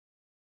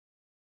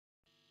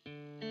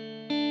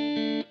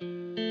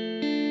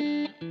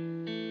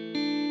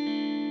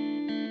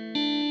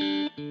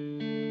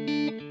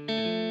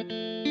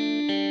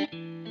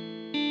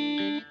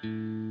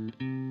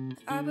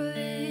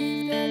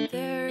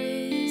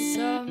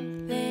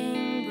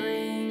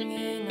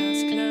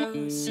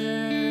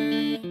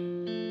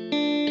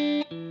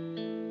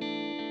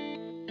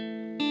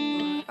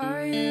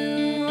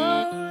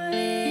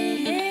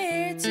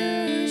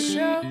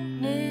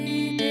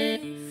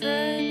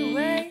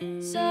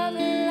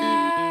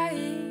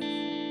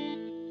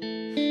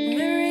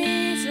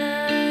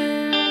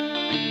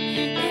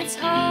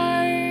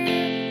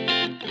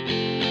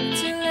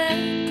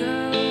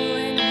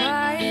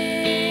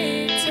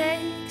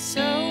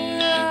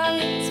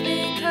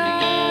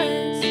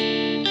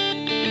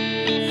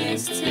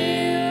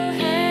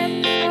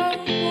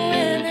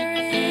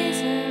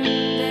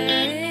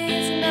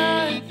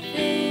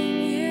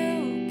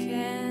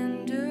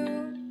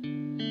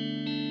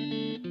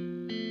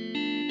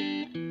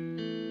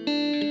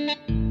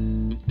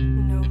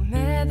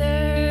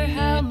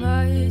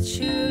did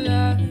you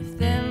love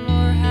them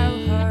or how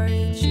hard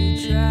did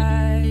you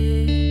try?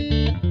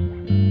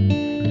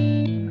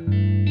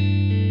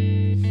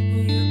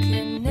 You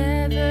can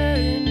never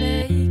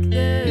make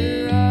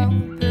the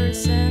wrong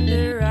person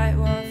the right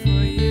one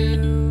for you.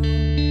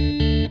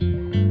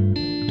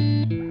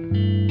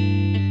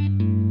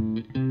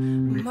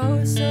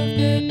 Most of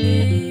the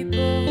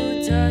people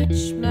who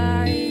touch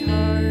my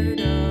heart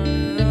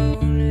are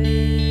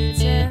only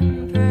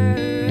temporary.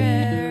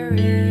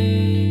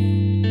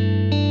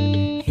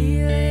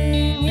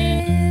 Healing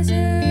is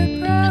a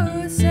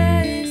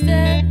process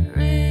that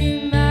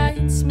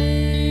reminds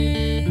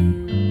me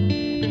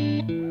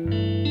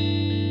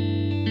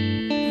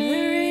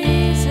the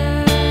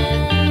reason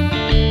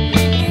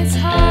it's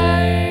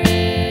hard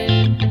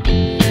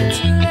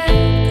to let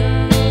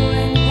go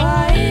and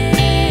why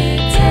it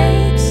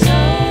takes so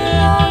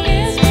long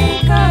is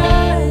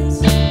because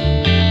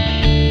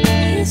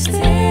you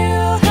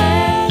still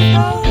have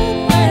hope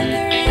when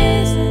there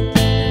isn't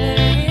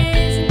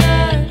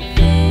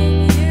nothing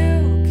you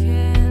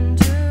can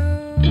do.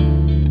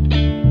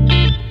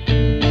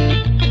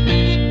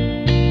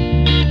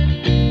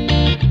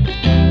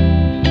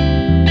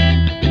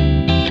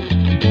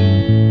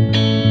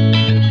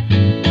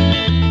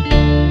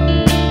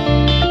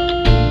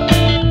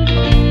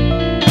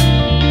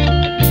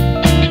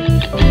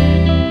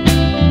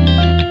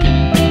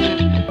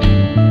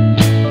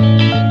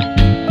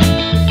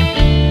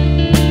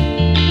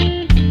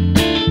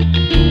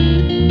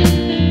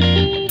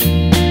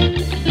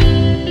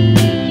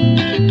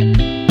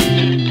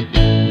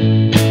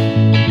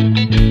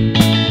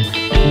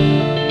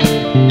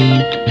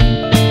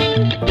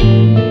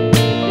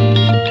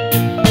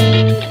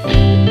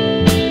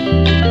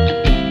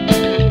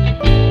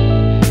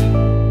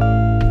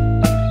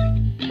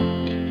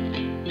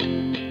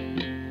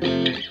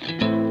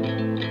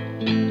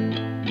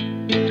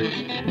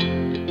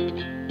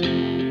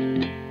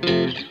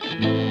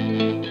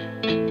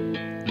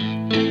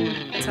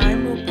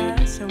 Time will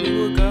pass and we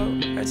will go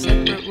our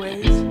separate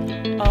ways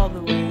all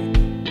the way.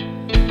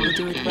 We'll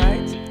do it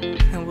right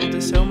and we'll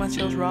do so much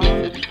else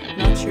wrong.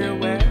 Not sure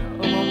where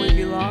or when we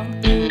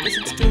belong, because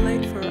it's too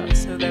late for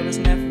us, so there was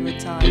never a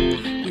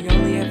time. We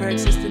only ever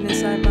existed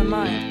inside my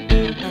mind.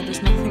 Now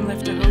there's nothing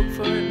left to hope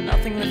for,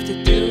 nothing left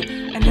to do.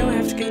 I know I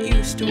have to get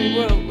used to a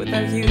world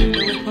without you, though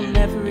it will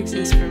never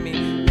exist for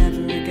me,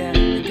 never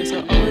again, because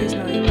I'll always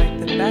know you like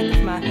the back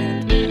of my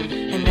hand.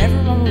 And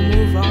everyone will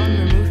move on,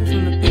 remove you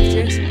from the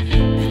pictures.